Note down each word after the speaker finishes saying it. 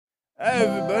Hi,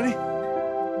 everybody.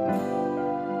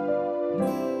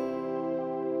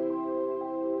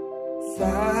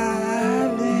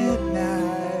 Silent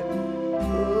night,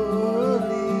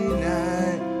 holy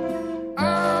night.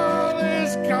 All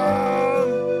is calm,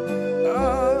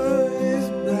 all is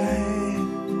bright.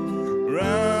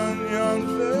 Round young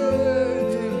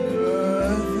virgin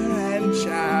mother and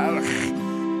child.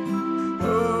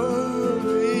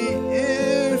 Holy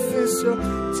infant, so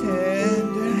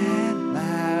tender and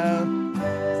mild.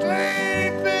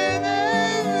 Sleep in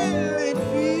heavenly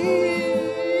peace.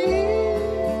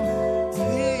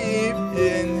 Sleep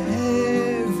in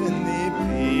heavenly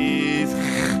peace.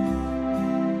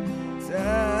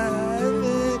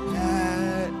 Silent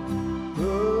night,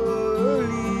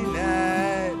 holy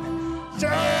night.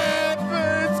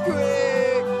 Shepherds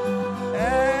quake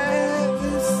at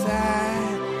the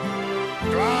sight.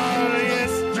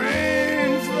 Glorious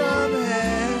dreams from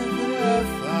heaven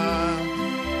afar.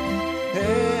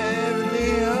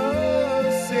 Heavenly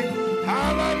hosts sing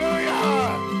hallelujah.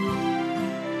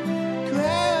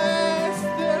 Christ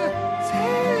the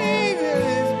Savior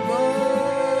is born.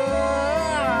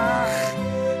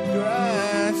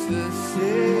 Christ the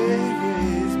Savior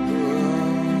is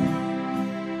born.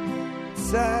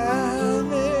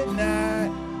 Silent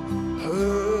night,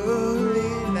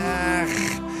 holy night.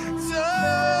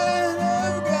 Son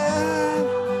of God,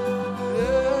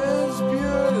 love's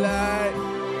pure light.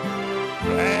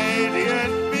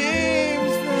 Radiant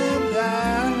beams from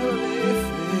thy holy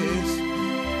face.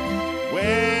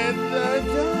 With the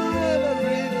dawn of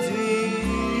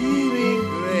redeeming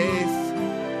grace.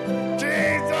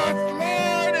 Jesus,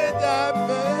 Lord, at thy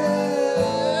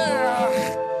birth.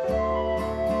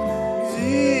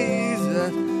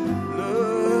 Jesus,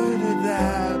 Lord, at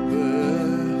thy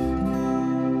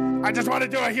birth. I just want to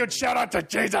do a huge shout out to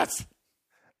Jesus.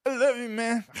 I love you,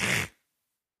 man.